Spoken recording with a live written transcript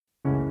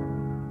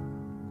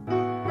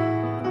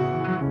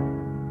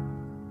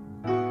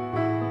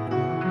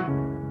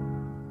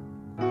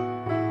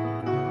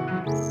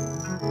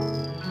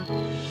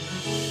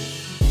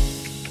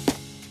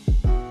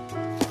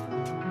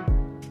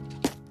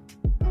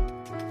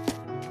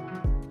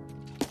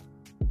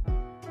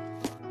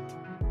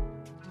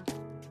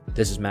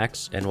This is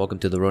Max, and welcome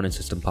to the Ronin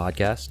System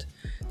podcast.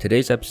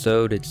 Today's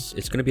episode, it's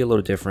going to be a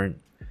little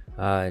different.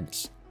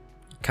 It's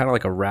kind of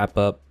like a wrap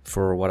up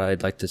for what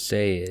I'd like to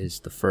say is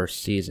the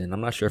first season. I'm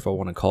not sure if I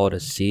want to call it a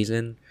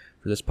season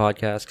for this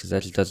podcast because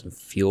that just doesn't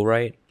feel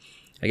right.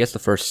 I guess the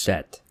first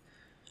set.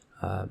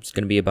 It's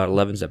going to be about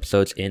 11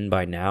 episodes in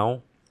by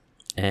now,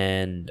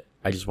 and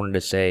I just wanted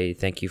to say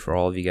thank you for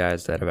all of you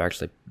guys that have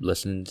actually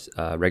listened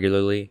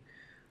regularly,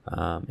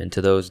 and to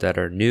those that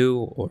are new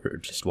or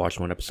just watched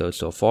one episode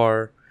so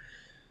far.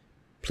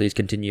 Please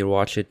continue to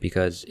watch it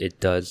because it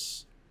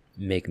does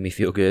make me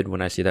feel good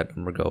when I see that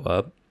number go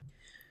up.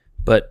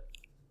 But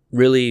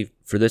really,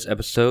 for this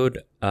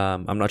episode,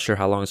 I'm not sure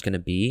how long it's going to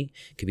be.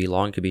 It could be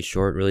long, it could be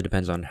short. It really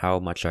depends on how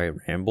much I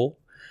ramble.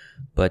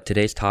 But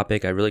today's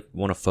topic, I really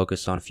want to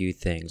focus on a few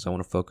things. I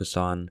want to focus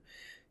on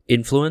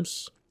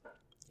influence,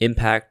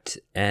 impact,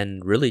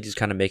 and really just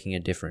kind of making a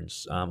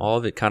difference. All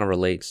of it kind of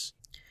relates.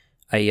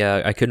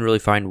 I couldn't really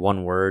find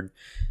one word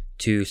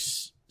to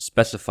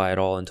specify it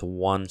all into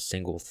one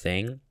single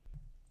thing.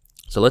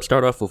 So let's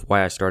start off with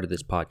why I started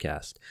this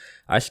podcast.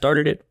 I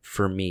started it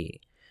for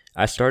me.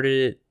 I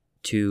started it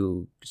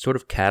to sort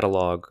of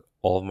catalog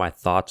all of my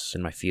thoughts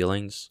and my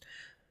feelings.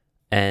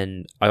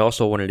 And I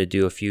also wanted to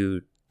do a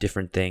few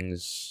different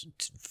things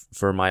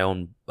for my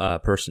own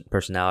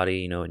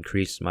personality,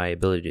 increase my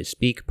ability to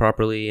speak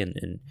properly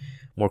and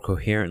more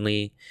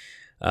coherently.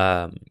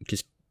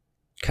 Just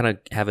kind of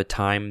have a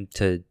time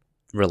to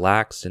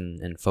relax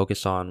and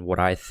focus on what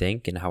I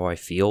think and how I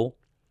feel.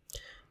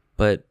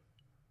 But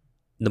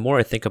the more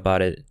I think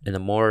about it and the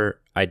more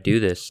I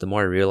do this, the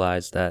more I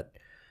realize that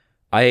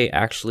I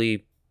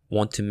actually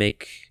want to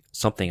make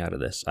something out of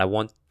this. I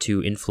want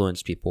to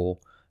influence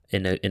people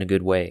in a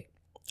good way.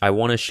 I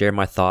want to share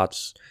my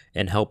thoughts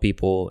and help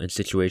people in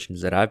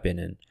situations that I've been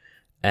in.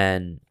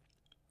 And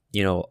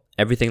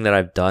everything that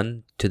I've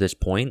done to this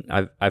point,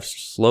 I've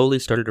slowly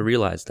started to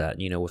realize that,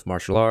 with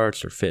martial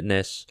arts or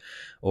fitness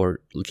or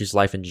just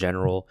life in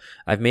general,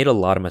 I've made a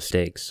lot of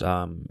mistakes.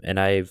 And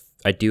I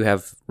do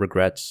have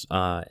regrets,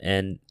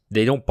 and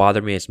they don't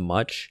bother me as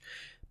much.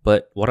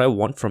 But what I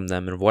want from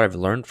them and what I've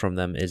learned from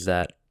them is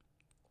that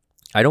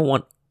I don't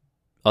want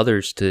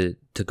others to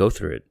go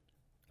through it.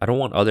 I don't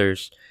want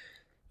others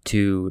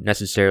to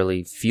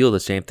necessarily feel the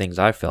same things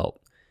I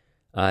felt.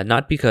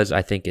 Not because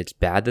I think it's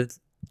bad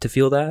to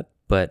feel that,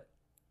 but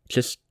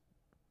just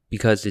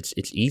because it's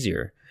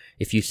easier.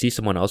 If you see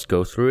someone else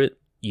go through it,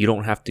 you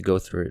don't have to go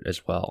through it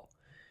as well.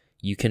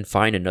 You can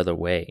find another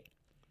way.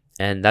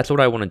 And that's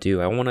what I want to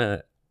do. I want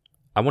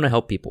to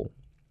help people.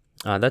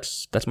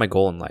 That's my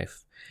goal in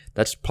life.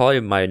 That's probably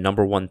my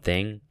number one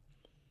thing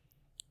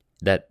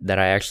that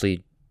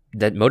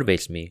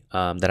motivates me,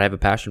 that I have a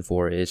passion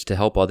for, is to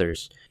help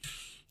others.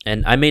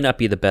 And I may not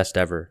be the best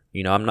ever.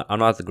 I'm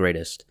not the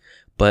greatest,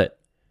 but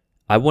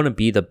I want to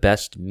be the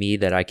best me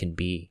that I can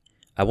be.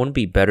 I want to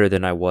be better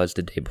than I was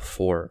the day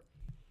before.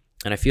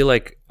 And I feel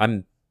like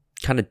I'm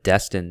kind of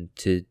destined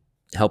to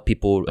help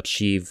people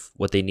achieve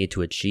what they need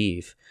to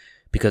achieve,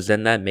 because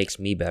then that makes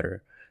me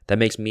better. That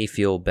makes me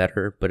feel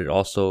better, but it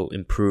also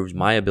improves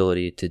my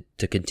ability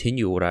to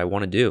continue what I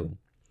want to do.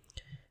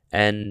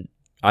 And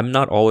I'm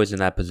not always in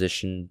that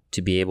position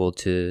to be able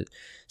to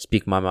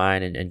speak my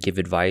mind and give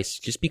advice,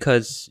 just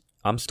because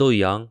I'm still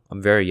young.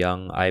 I'm very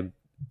young. I'm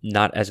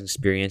not as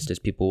experienced as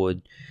people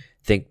would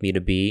think me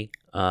to be.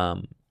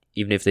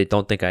 Even if they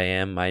don't think I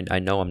am, I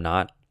know I'm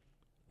not.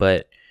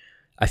 But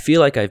I feel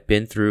like I've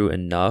been through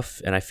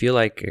enough, and I feel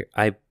like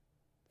I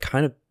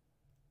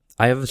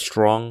have a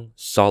strong,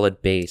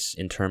 solid base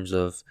in terms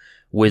of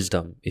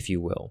wisdom, if you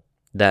will,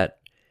 that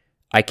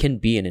I can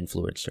be an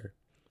influencer.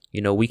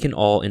 We can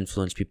all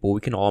influence people.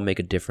 We can all make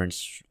a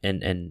difference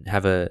and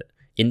have a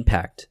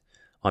impact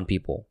on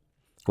people,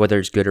 whether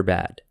it's good or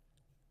bad.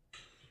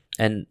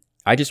 And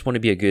I just want to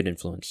be a good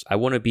influence. I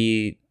want to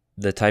be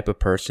the type of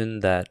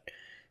person that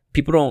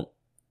people don't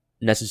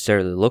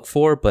necessarily look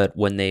for, but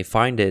when they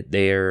find it,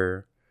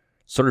 they're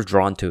sort of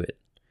drawn to it.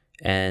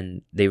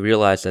 And they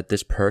realize that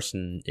this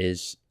person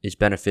is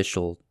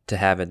beneficial to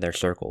have in their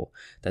circle,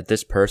 that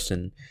this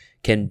person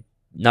can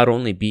not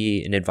only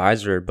be an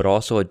advisor, but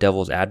also a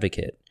devil's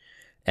advocate.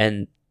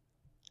 And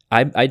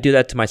I do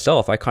that to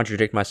myself. I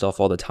contradict myself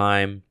all the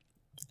time.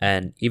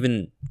 And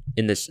even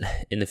in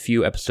the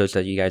few episodes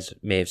that you guys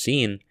may have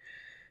seen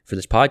for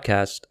this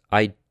podcast,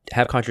 I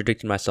have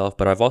contradicted myself,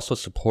 but I've also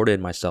supported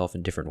myself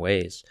in different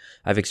ways.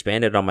 I've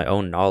expanded on my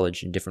own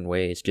knowledge in different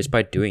ways just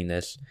by doing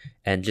this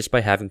and just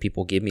by having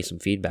people give me some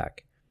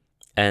feedback.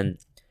 And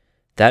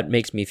that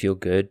makes me feel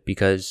good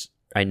because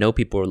I know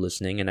people are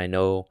listening, and I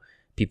know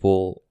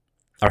people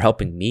are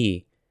helping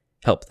me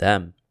help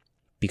them,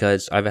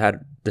 because I've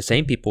had the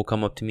same people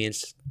come up to me and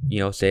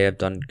say I've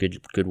done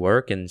good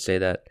work, and say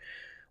that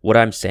what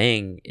I'm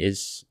saying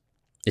it's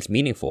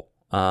meaningful.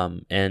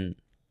 And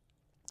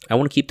I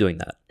want to keep doing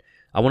that.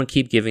 I want to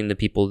keep giving the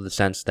people the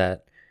sense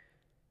that,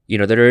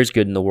 there is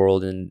good in the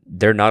world and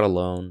they're not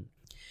alone.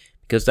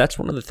 Because that's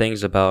one of the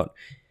things about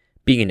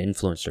being an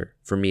influencer,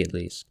 for me at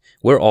least.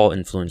 We're all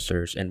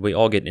influencers and we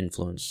all get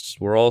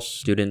influenced. We're all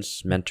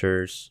students,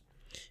 mentors.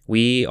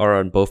 We are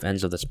on both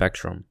ends of the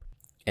spectrum,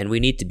 and we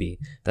need to be.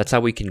 That's how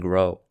we can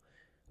grow.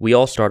 We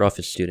all start off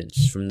as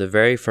students. From the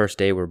very first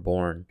day we're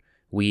born,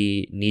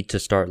 we need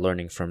to start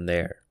learning from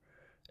there.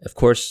 Of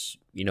course,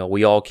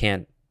 we all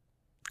can't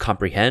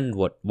comprehend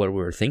what we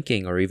were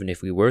thinking, or even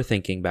if we were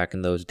thinking back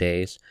in those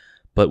days,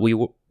 but we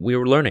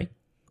were learning.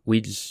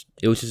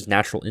 It was just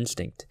natural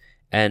instinct,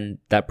 and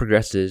that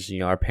progresses.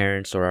 Our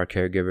parents or our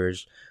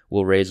caregivers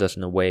will raise us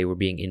in a way we're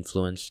being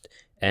influenced,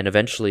 and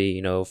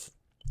eventually,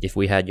 if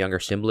we had younger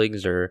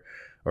siblings or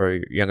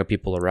younger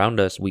people around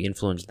us, we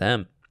influence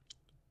them.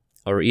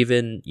 Or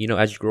even,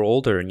 as you grow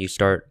older and you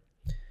start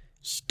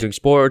doing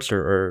sports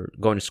or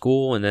going to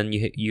school, and then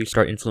you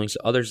start influencing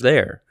others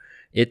there.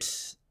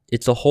 It's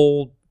a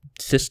whole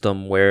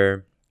system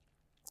where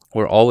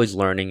we're always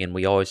learning, and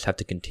we always have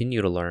to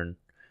continue to learn.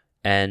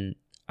 And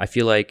I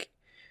feel like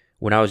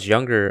when I was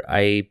younger,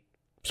 I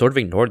sort of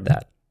ignored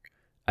that.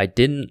 I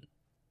didn't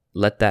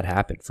let that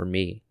happen for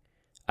me.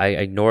 I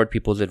ignored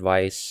people's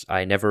advice.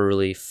 I never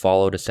really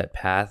followed a set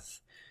path,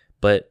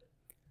 but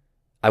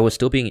I was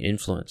still being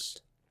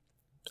influenced.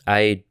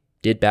 I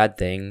did bad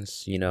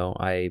things,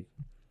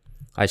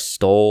 I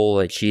stole,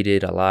 I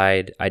cheated, I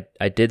lied.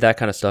 I did that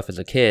kind of stuff as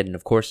a kid, and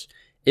of course,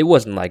 it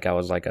wasn't like I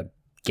was like a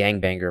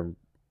gangbanger,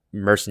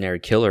 mercenary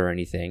killer or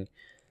anything.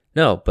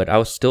 No, but I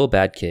was still a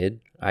bad kid.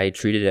 I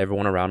treated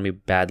everyone around me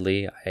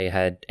badly. I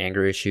had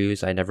anger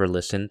issues. I never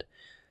listened.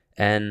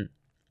 And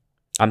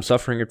I'm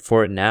suffering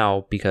for it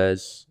now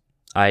because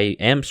I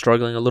am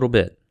struggling a little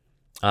bit.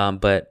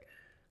 But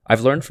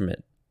I've learned from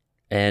it.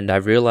 And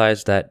I've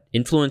realized that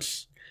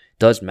influence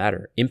does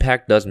matter.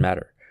 Impact does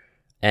matter.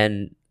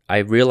 And I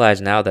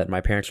realize now that my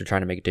parents are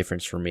trying to make a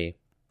difference for me.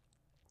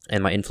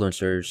 And my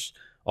influencers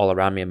all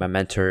around me, and my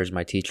mentors,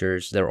 my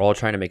teachers, they're all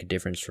trying to make a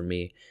difference for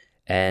me.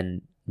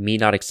 And me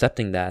not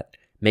accepting that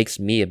makes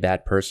me a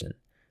bad person.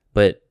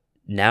 But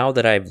now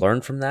that I've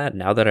learned from that,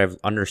 now that I've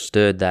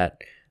understood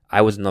that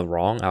I was in the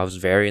wrong, I was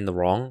very in the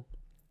wrong,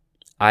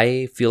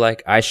 I feel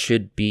like I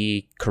should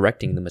be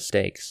correcting the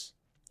mistakes.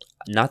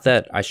 Not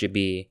that I should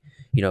be,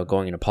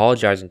 going and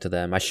apologizing to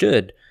them. I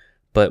should.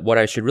 But what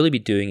I should really be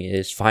doing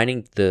is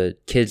finding the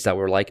kids that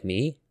were like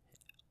me,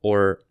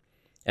 or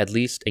at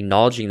least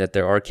acknowledging that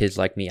there are kids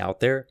like me out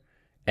there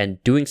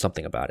and doing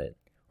something about it,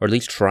 or at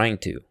least trying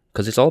to.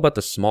 Because it's all about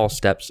the small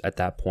steps at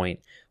that point.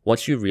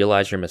 Once you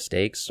realize your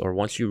mistakes, or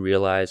once you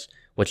realize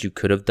what you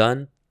could have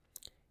done,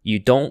 you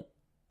don't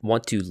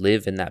want to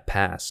live in that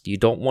past. You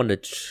don't want to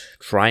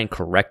try and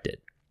correct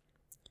it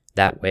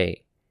that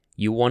way.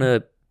 You want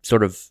to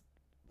sort of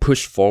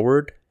push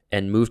forward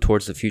and move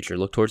towards the future,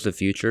 look towards the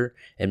future,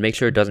 and make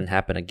sure it doesn't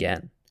happen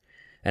again.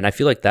 And I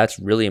feel like that's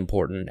really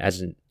important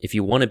if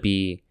you want to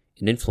be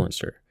an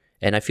influencer.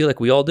 And I feel like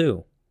we all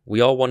do. We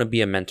all want to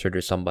be a mentor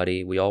to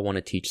somebody. We all want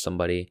to teach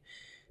somebody,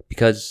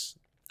 because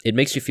it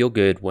makes you feel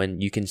good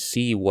when you can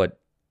see what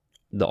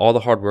all the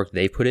hard work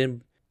they put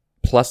in,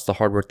 plus the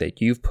hard work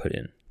that you've put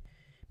in.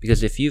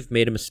 Because if you've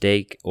made a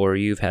mistake, or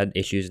you've had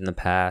issues in the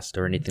past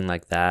or anything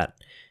like that,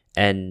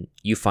 and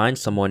you find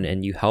someone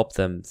and you help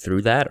them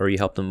through that, or you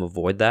help them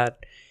avoid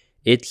that,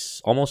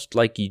 it's almost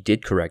like you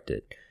did correct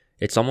it.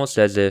 It's almost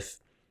as if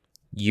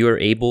you're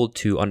able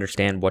to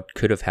understand what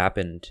could have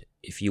happened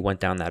if you went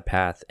down that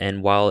path.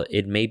 And while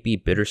it may be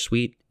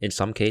bittersweet in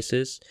some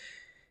cases,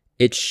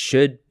 it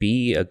should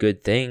be a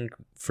good thing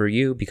for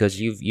you, because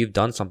you've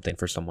done something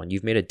for someone.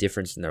 You've made a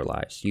difference in their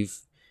lives. You've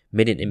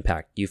made an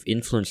impact. You've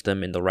influenced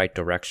them in the right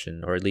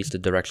direction, or at least the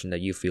direction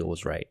that you feel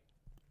was right.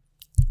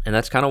 And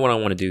that's kind of what I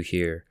want to do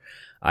here.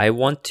 I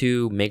want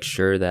to make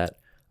sure that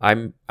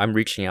I'm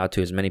reaching out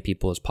to as many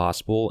people as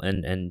possible,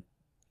 and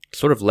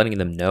sort of letting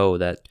them know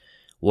that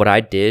what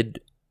I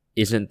did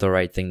isn't the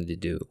right thing to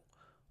do,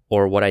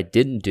 or what I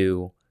didn't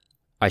do,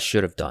 I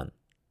should have done.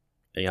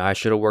 I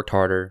should have worked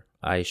harder.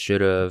 I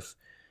should have,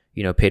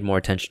 paid more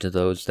attention to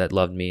those that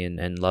loved me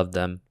and loved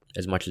them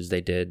as much as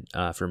they did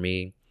for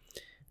me,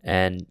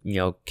 and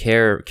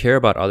care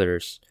about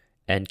others,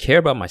 and care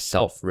about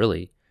myself.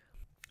 Really,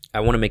 I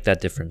want to make that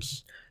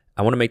difference.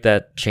 I want to make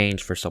that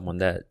change for someone,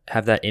 that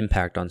have that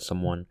impact on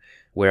someone,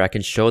 where I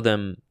can show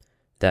them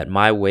that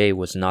my way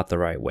was not the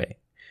right way.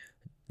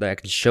 That I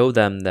can show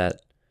them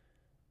that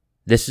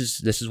this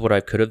is what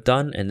I could have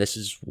done, and this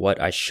is what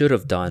I should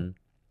have done,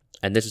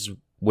 and this is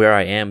where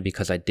I am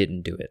because I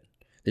didn't do it.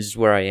 This is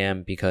where I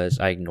am because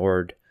I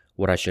ignored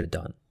what I should have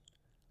done.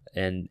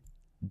 And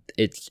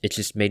it's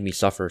just made me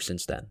suffer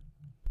since then.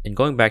 And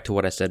going back to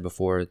what I said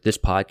before, this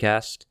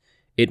podcast,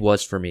 it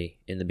was for me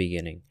in the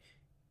beginning,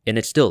 and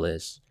it still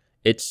is.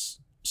 It's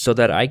so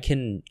that I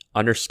can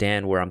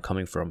understand where I'm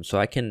coming from, so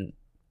I can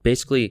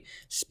basically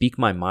speak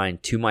my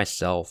mind to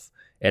myself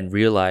and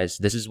realize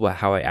this is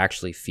how I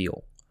actually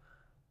feel.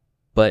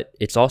 But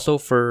it's also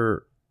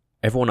for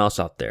everyone else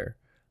out there.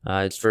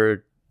 It's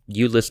for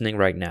you listening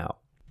right now.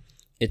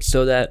 It's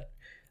so that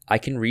I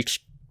can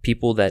reach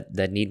people that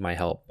need my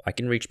help. I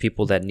can reach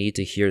people that need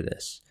to hear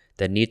this,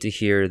 that need to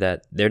hear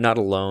that they're not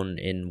alone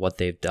in what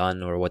they've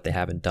done or what they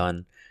haven't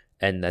done,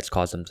 and that's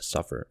caused them to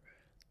suffer.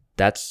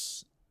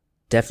 That's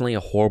definitely a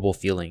horrible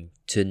feeling,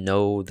 to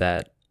know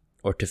that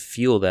or to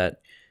feel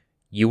that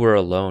you were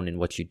alone in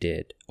what you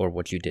did or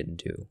what you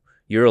didn't do.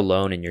 You're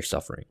alone in your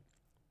suffering.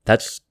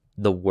 That's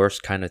the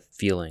worst kind of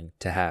feeling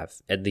to have,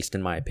 at least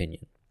in my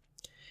opinion.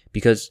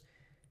 Because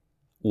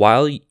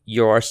while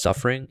you are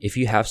suffering, if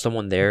you have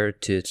someone there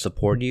to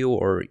support you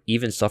or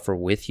even suffer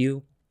with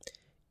you,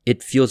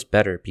 it feels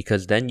better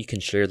because then you can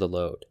share the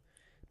load.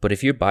 But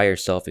if you're by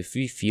yourself, if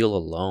you feel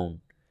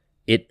alone,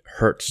 it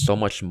hurts so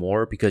much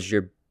more because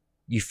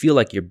you feel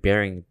like you're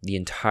bearing the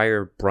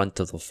entire brunt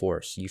of the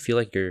force. You feel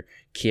like you're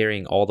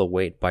carrying all the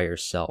weight by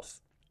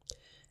yourself.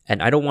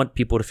 And I don't want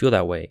people to feel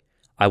that way.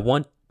 I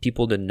want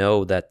people to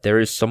know that there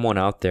is someone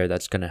out there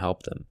that's going to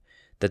help them.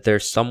 That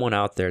there's someone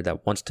out there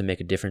that wants to make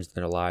a difference in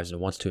their lives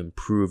and wants to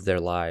improve their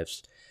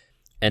lives.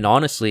 And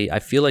honestly, I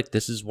feel like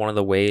this is one of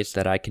the ways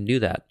that I can do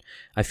that.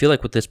 I feel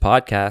like with this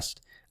podcast,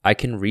 I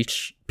can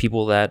reach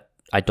people that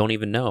I don't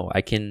even know.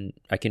 I can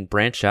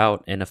branch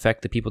out and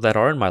affect the people that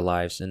are in my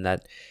lives and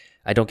that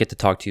I don't get to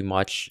talk to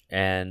much,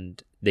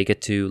 and they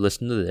get to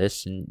listen to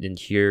this and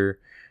hear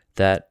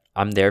that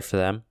I'm there for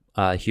them,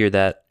 hear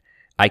that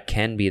I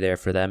can be there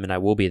for them and I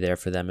will be there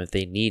for them if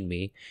they need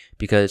me,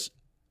 because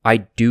I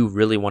do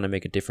really want to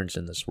make a difference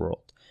in this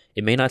world.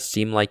 It may not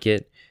seem like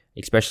it,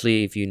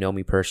 especially if you know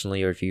me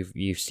personally or if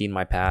you've seen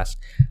my past.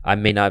 I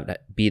may not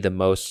be the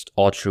most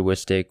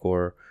altruistic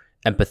or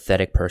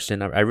empathetic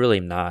person. I really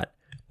am not.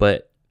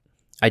 But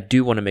I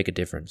do want to make a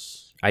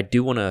difference. I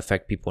do want to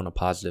affect people in a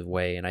positive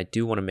way. And I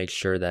do want to make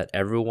sure that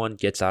everyone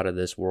gets out of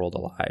this world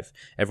alive.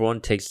 Everyone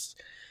takes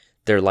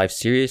their life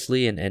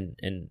seriously.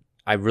 And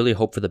I really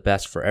hope for the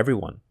best for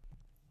everyone.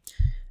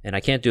 And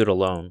I can't do it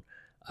alone.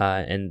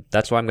 And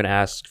that's why I'm going to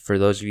ask for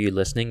those of you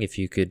listening, if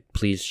you could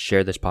please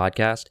share this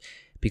podcast,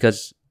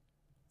 because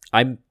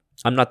I'm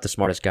not the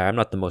smartest guy. I'm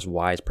not the most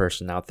wise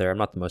person out there. I'm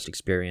not the most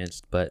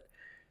experienced, but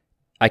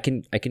I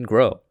can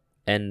grow,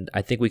 and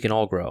I think we can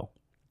all grow,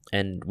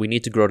 and we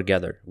need to grow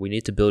together. We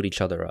need to build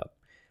each other up.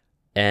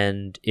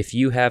 And if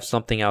you have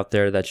something out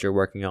there that you're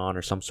working on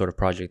or some sort of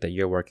project that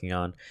you're working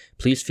on,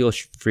 please feel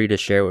free to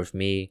share with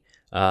me,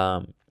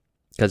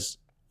 because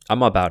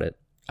I'm about it.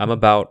 I'm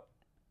about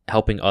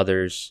helping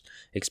others,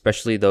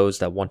 especially those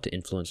that want to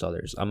influence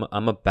others.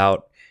 I'm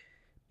about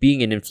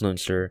being an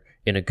influencer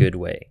in a good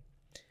way.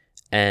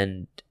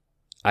 And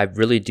I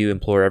really do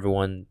implore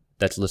everyone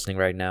that's listening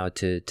right now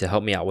to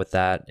help me out with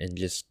that, and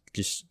just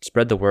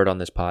spread the word on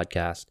this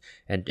podcast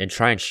and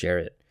try and share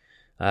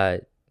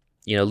it.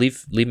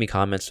 Leave me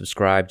comments,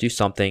 subscribe, do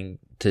something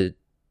to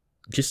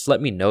just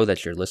let me know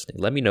that you're listening.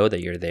 Let me know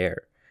that you're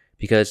there,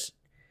 because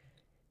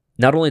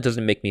not only does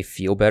it make me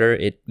feel better,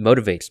 it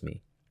motivates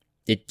me.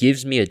 It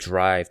gives me a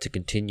drive to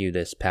continue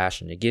this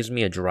passion. It gives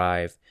me a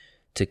drive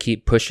to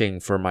keep pushing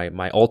for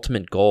my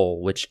ultimate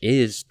goal, which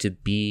is to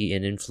be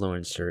an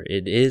influencer.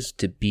 It is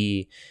to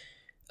be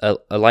a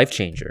life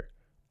changer.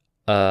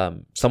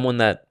 Someone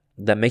that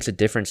makes a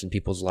difference in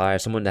people's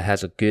lives, someone that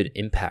has a good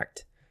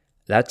impact.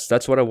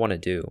 That's what I want to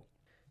do.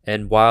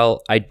 And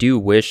while I do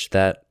wish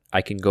that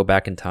I can go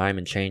back in time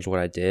and change what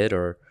I did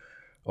or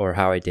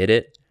how I did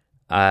it,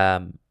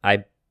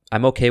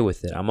 I'm okay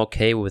with it. I'm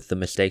okay with the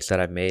mistakes that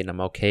I've made, and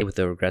I'm okay with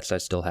the regrets I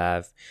still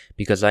have,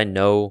 because I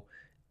know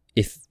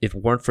if it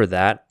weren't for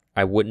that,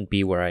 I wouldn't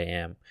be where I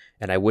am,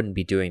 and I wouldn't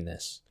be doing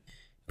this.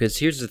 Because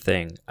here's the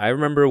thing. I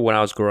remember when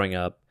I was growing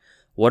up,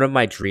 one of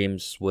my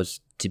dreams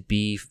was to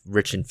be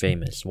rich and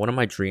famous. One of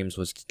my dreams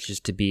was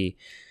just to be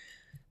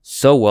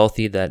so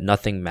wealthy that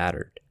nothing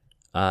mattered,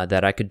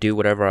 that I could do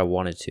whatever I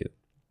wanted to,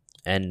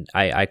 and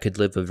I could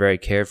live a very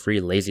carefree,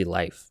 lazy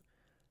life.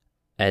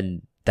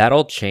 And that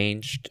all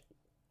changed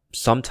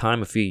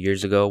sometime a few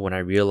years ago when I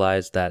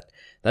realized that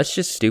that's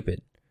just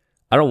stupid.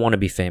 I don't want to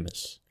be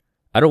famous.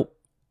 I don't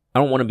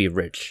want to be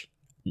rich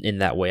in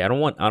that way. I don't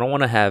want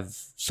to have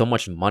so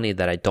much money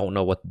that I don't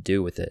know what to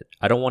do with it.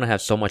 I don't want to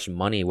have so much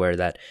money where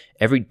that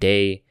every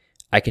day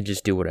I can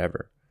just do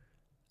whatever.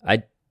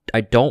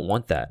 I don't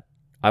want that.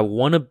 I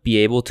want to be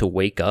able to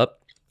wake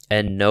up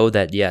and know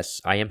that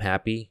yes, I am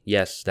happy.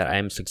 Yes, that I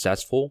am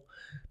successful,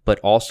 but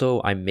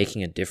also I'm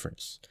making a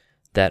difference.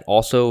 That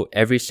also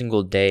every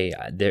single day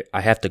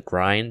I have to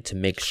grind to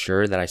make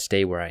sure that I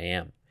stay where I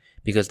am,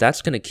 because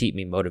that's going to keep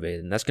me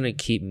motivated, and that's going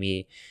to keep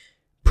me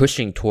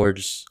pushing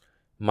towards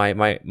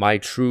my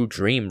true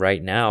dream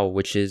right now,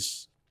 which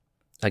is,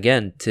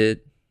 again, to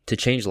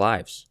change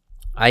lives.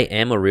 I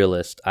am a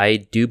realist. I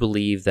do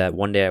believe that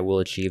one day I will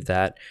achieve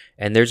that,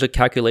 and there's a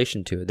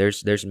calculation to it.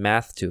 There's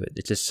math to it.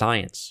 It's a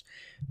science.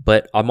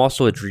 But I'm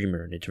also a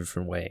dreamer in a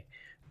different way.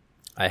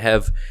 I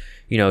have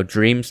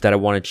dreams that I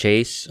want to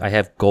chase. I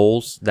have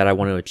goals that I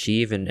want to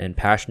achieve and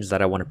passions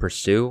that I want to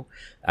pursue.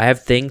 I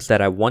have things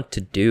that I want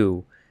to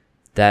do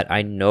that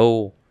I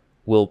know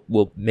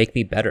will make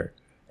me better.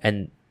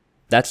 And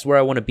that's where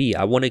I want to be.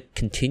 I want to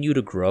continue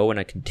to grow, and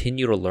I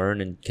continue to learn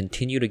and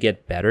continue to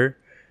get better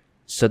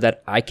so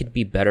that I can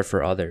be better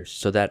for others,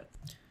 so that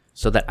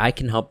I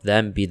can help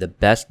them be the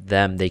best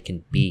them they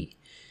can be.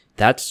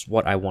 That's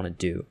what I want to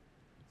do.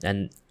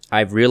 And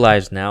I've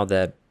realized now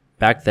that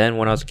back then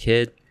when I was a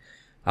kid,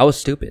 I was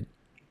stupid.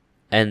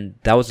 And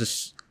that was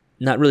just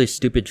not really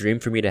stupid dream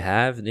for me to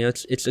have.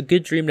 It's a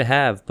good dream to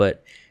have,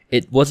 but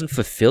it wasn't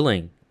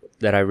fulfilling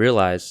that I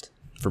realized,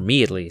 for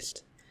me at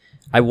least.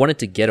 I wanted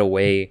to get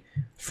away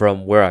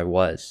from where I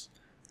was.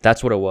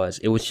 That's what it was.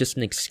 It was just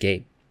an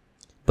escape.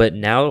 But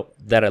now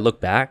that I look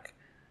back,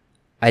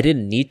 I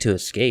didn't need to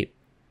escape.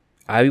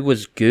 I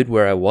was good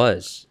where I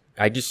was.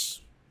 I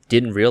just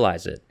didn't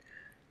realize it.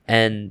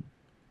 And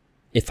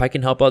if I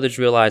can help others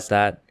realize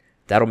that,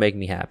 that'll make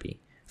me happy.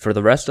 For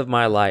the rest of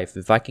my life,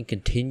 if I can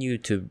continue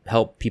to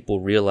help people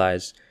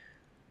realize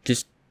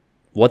just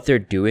what they're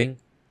doing,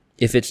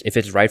 if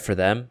it's right for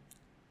them,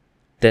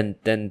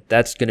 then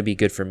that's going to be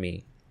good for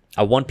me.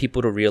 I want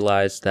people to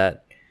realize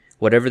that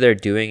whatever they're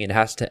doing, it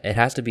has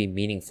to be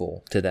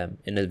meaningful to them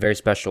in a very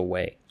special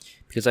way.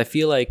 Because I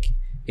feel like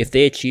if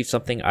they achieve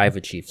something, I've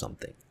achieved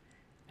something.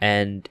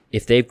 And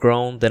if they've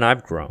grown, then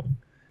I've grown.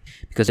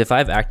 Because if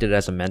I've acted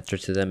as a mentor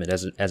to them and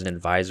as an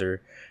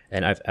advisor,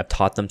 and I've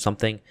taught them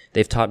something,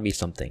 they've taught me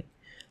something.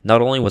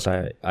 Not only was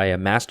I a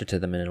master to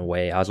them in a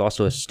way, I was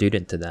also a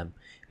student to them.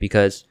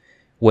 Because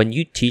when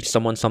you teach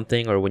someone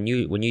something, or when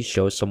you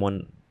show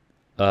someone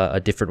a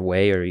different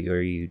way, or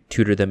you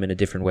tutor them in a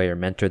different way, or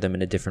mentor them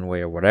in a different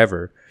way, or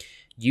whatever,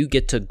 you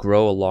get to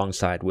grow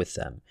alongside with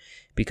them.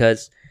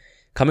 Because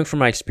coming from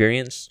my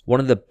experience, one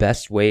of the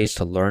best ways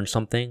to learn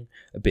something,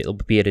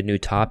 be it a new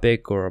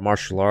topic or a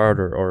martial art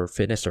or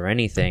fitness or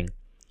anything,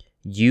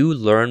 you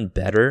learn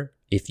better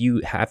if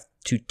you have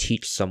to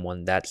teach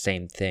someone that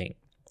same thing.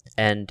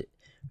 And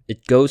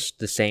it goes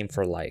the same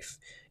for life.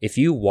 If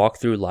you walk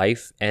through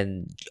life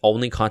and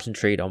only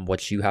concentrate on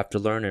what you have to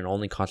learn and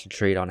only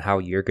concentrate on how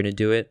you're going to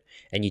do it,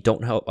 and you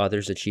don't help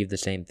others achieve the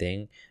same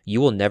thing, you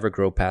will never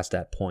grow past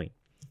that point.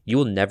 You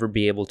will never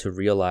be able to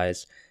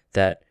realize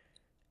that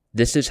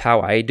this is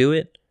how I do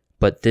it,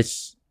 but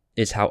this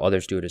is how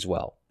others do it as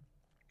well.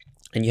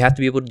 And you have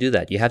to be able to do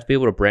that. You have to be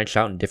able to branch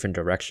out in different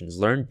directions,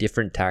 learn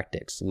different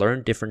tactics,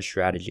 learn different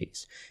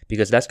strategies,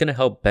 because that's going to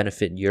help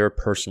benefit your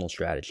personal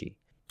strategy.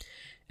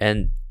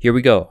 And here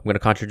we go. I'm going to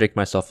contradict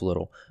myself a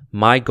little.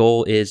 My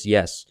goal is,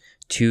 yes,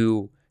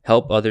 to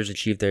help others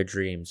achieve their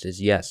dreams,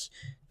 is yes,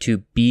 to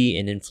be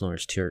an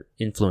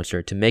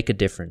influencer, to make a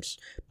difference.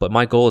 But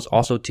my goal is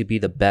also to be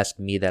the best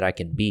me that I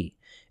can be.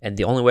 And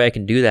the only way I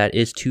can do that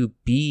is to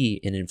be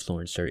an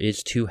influencer,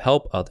 is to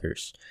help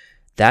others.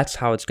 That's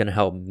how it's going to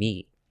help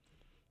me.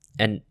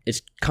 And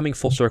it's coming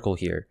full circle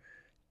here.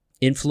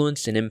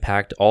 Influence and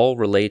impact all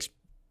relates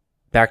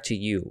back to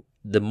you.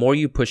 The more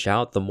you push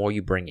out, the more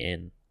you bring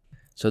in.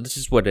 So this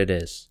is what it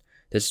is.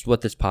 This is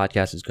what this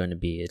podcast is going to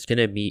be. It's going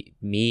to be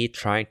me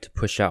trying to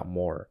push out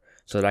more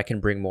so that I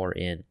can bring more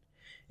in.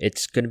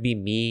 It's going to be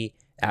me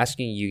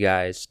asking you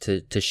guys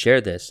to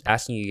share this,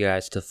 asking you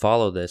guys to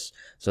follow this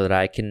so that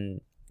I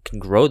can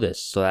grow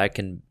this, so that I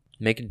can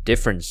make a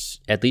difference,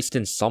 at least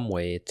in some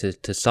way,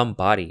 to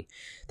somebody.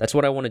 That's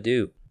what I want to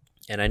do.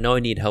 And I know I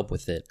need help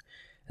with it.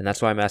 And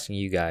that's why I'm asking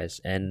you guys.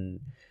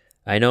 And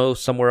I know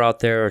somewhere out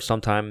there or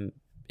sometime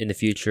in the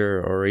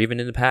future or even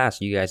in the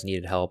past, you guys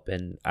needed help,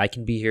 and I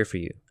can be here for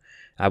you.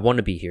 I want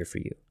to be here for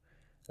you.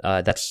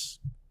 That's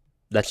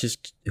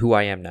just who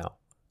I am now.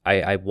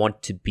 I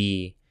want to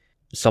be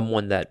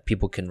someone that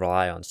people can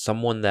rely on,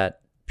 someone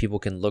that people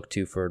can look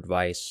to for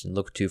advice and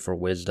look to for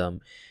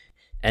wisdom.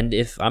 And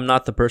if I'm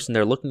not the person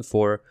they're looking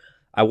for,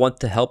 I want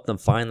to help them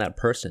find that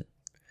person.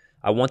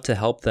 I want to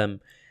help them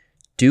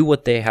do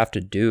what they have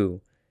to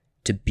do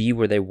to be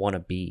where they want to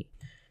be.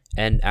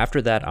 And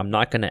after that, I'm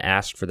not going to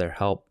ask for their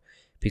help,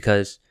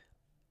 because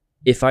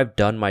if I've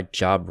done my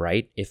job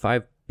right, if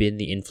I've been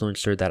the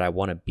influencer that I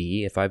want to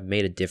be, if I've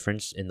made a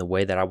difference in the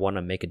way that I want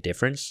to make a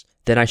difference,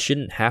 then I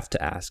shouldn't have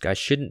to ask. I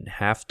shouldn't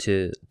have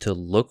to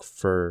look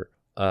for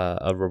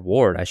a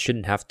reward. I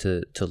shouldn't have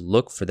to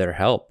look for their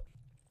help.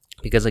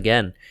 Because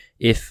again,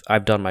 if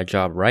I've done my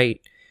job right,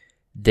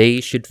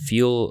 they should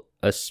feel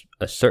a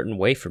certain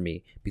way for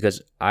me,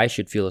 because I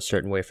should feel a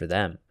certain way for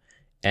them.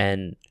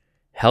 And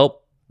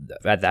help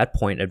at that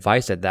point,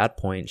 advice at that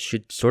point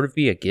should sort of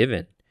be a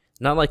given.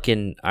 Not like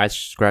in I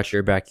scratch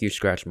your back, you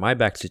scratch my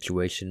back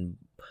situation.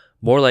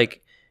 More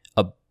like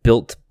a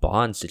built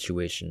bond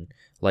situation,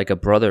 like a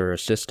brother or a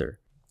sister.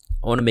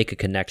 I want to make a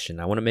connection.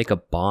 I want to make a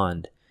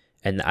bond.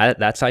 And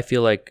I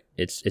feel like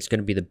it's going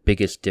to be the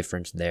biggest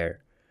difference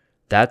there.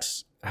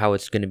 That's how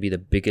it's going to be the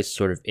biggest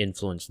sort of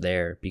influence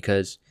there,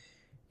 because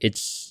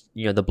it's,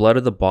 the blood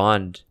of the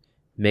bond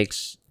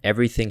makes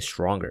everything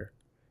stronger.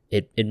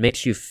 It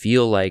makes you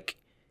feel like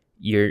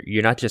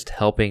you're not just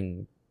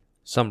helping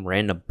some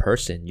random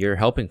person, you're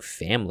helping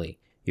family,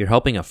 you're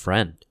helping a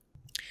friend.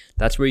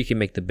 That's where you can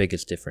make the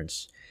biggest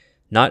difference.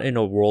 Not in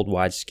a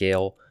worldwide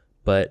scale,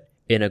 but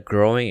in a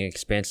growing,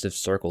 expansive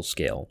circle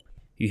scale.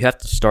 You have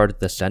to start at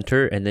the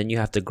center, and then you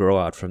have to grow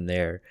out from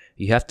there.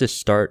 You have to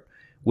start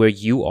where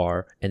you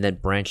are and then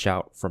branch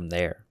out from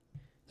there.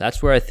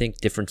 That's where I think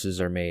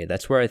differences are made.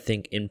 That's where I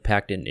think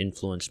impact and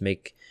influence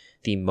make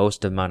the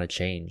most amount of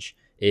change,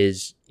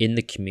 is in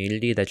the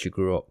community that you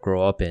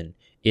grow up in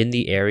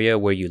the area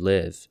where you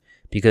live,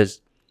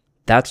 because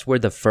that's where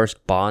the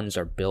first bonds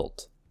are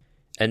built.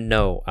 And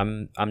no,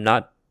 I'm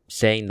not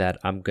saying that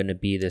I'm going to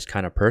be this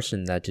kind of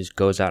person that just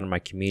goes out in my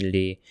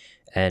community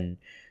and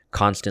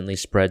constantly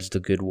spreads the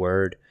good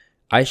word.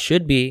 I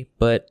should be,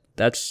 but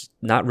that's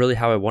not really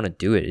how I want to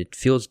do it. It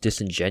feels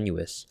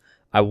disingenuous.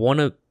 I want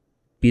to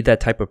be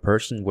that type of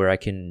person where I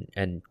can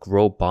and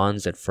grow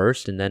bonds at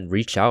first and then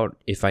reach out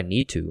if I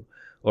need to,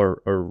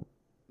 or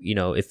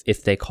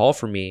if they call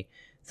for me,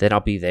 then I'll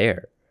be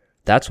there.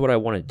 That's what I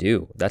want to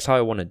do. That's how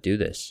I want to do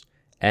this.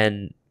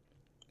 And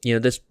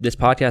this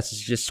podcast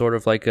is just sort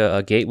of like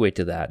a gateway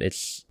to that.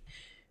 It's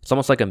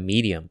almost like a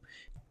medium,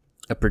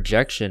 a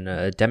projection,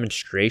 a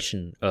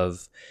demonstration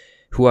of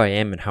who I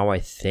am and how I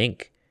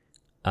think.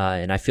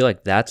 And I feel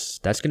like that's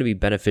going to be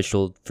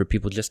beneficial for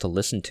people just to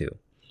listen to.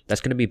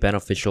 That's going to be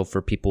beneficial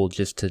for people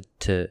just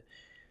to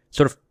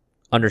sort of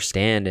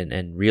understand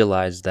and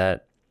realize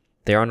that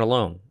they aren't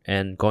alone.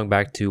 And going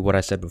back to what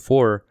I said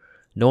before,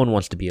 no one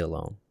wants to be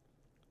alone.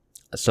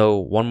 So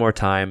one more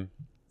time,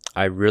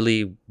 I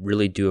really,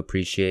 really do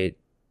appreciate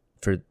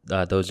for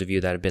those of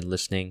you that have been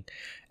listening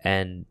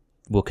and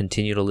will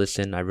continue to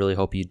listen. I really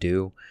hope you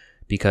do,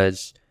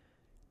 because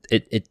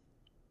it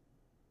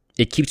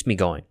keeps me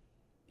going.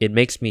 It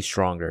makes me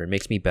stronger. It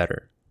makes me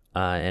better.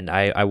 And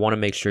I want to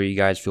make sure you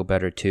guys feel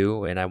better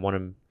too. And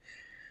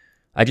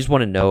I just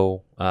want to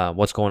know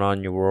what's going on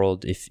in your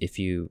world if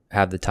you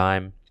have the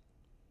time.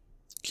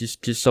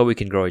 Just so we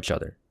can grow each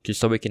other. Just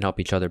so we can help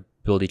each other,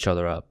 build each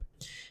other up.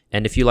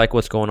 And if you like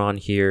what's going on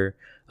here,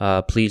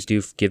 please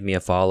do give me a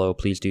follow.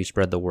 Please do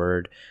spread the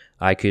word.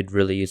 I could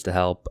really use the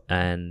help,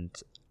 and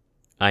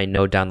I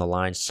know down the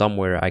line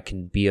somewhere I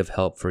can be of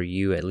help for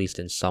you, at least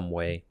in some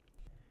way.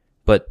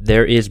 But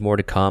there is more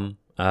to come.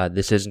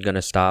 This isn't going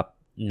to stop.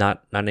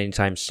 Not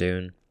anytime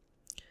soon.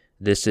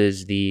 This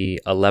is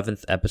the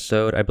 11th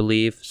episode, I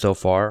believe, so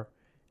far.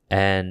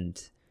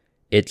 And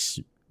it's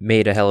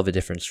made a hell of a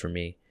difference for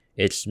me.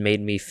 It's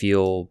made me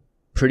feel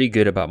pretty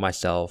good about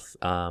myself.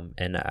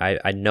 And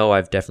I know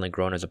I've definitely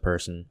grown as a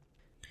person.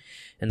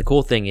 And the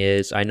cool thing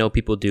is, I know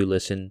people do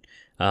listen,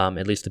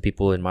 at least the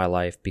people in my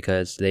life,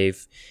 because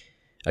they've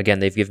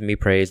given me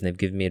praise and they've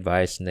given me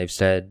advice and they've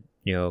said,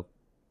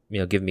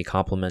 give me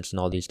compliments and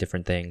all these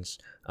different things.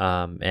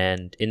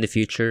 And in the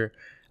future,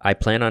 I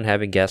plan on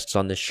having guests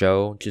on this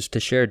show just to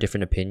share a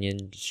different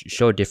opinion,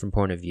 show a different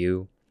point of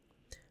view.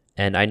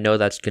 And I know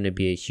that's going to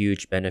be a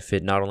huge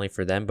benefit, not only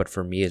for them, but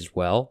for me as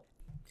well.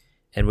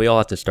 And we all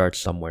have to start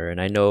somewhere. And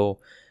I know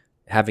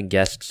having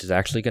guests is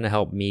actually going to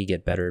help me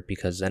get better,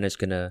 because then it's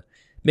going to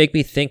make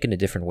me think in a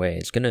different way.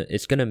 It's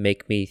going to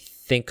make me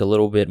think a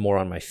little bit more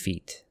on my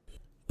feet.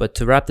 But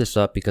to wrap this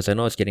up, because I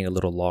know it's getting a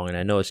little long and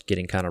I know it's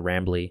getting kind of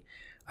rambly,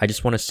 I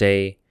just want to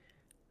say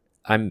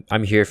I'm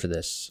here for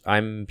this.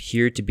 I'm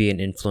here to be an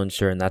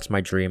influencer, and that's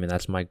my dream and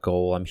that's my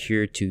goal. I'm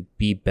here to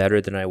be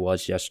better than I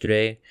was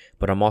yesterday,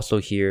 but I'm also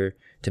here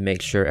to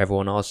make sure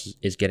everyone else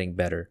is getting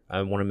better.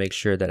 I want to make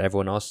sure that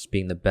everyone else is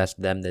being the best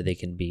them that they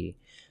can be.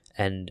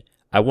 And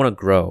I want to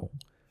grow.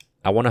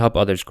 I want to help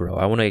others grow.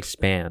 I want to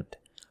expand.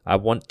 I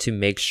want to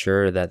make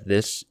sure that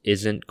this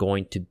isn't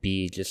going to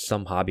be just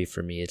some hobby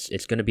for me.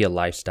 It's going to be a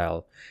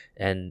lifestyle.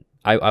 And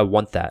I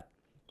want that.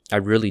 I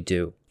really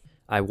do.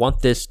 I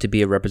want this to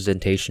be a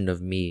representation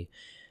of me,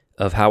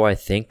 of how I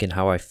think and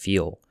how I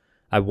feel.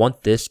 I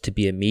want this to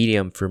be a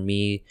medium for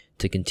me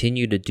to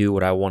continue to do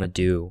what I want to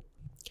do.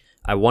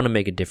 I want to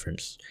make a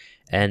difference.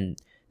 And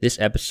this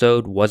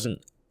episode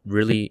wasn't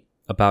really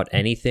about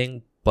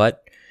anything,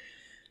 but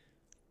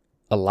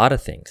a lot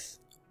of things.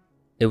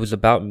 It was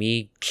about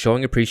me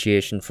showing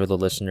appreciation for the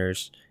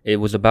listeners. It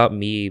was about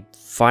me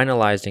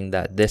finalizing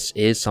that this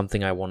is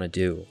something I want to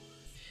do.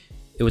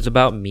 It was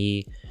about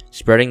me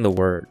spreading the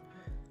word,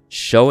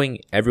 showing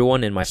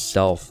everyone and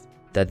myself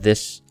that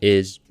this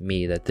is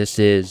me, that this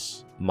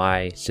is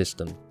my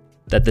system,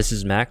 that this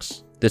is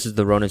Max. This is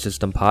the Ronin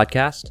System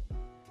Podcast.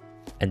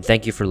 And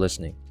thank you for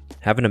listening.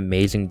 Have an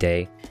amazing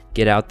day.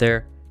 Get out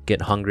there,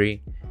 get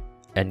hungry,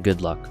 and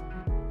good luck.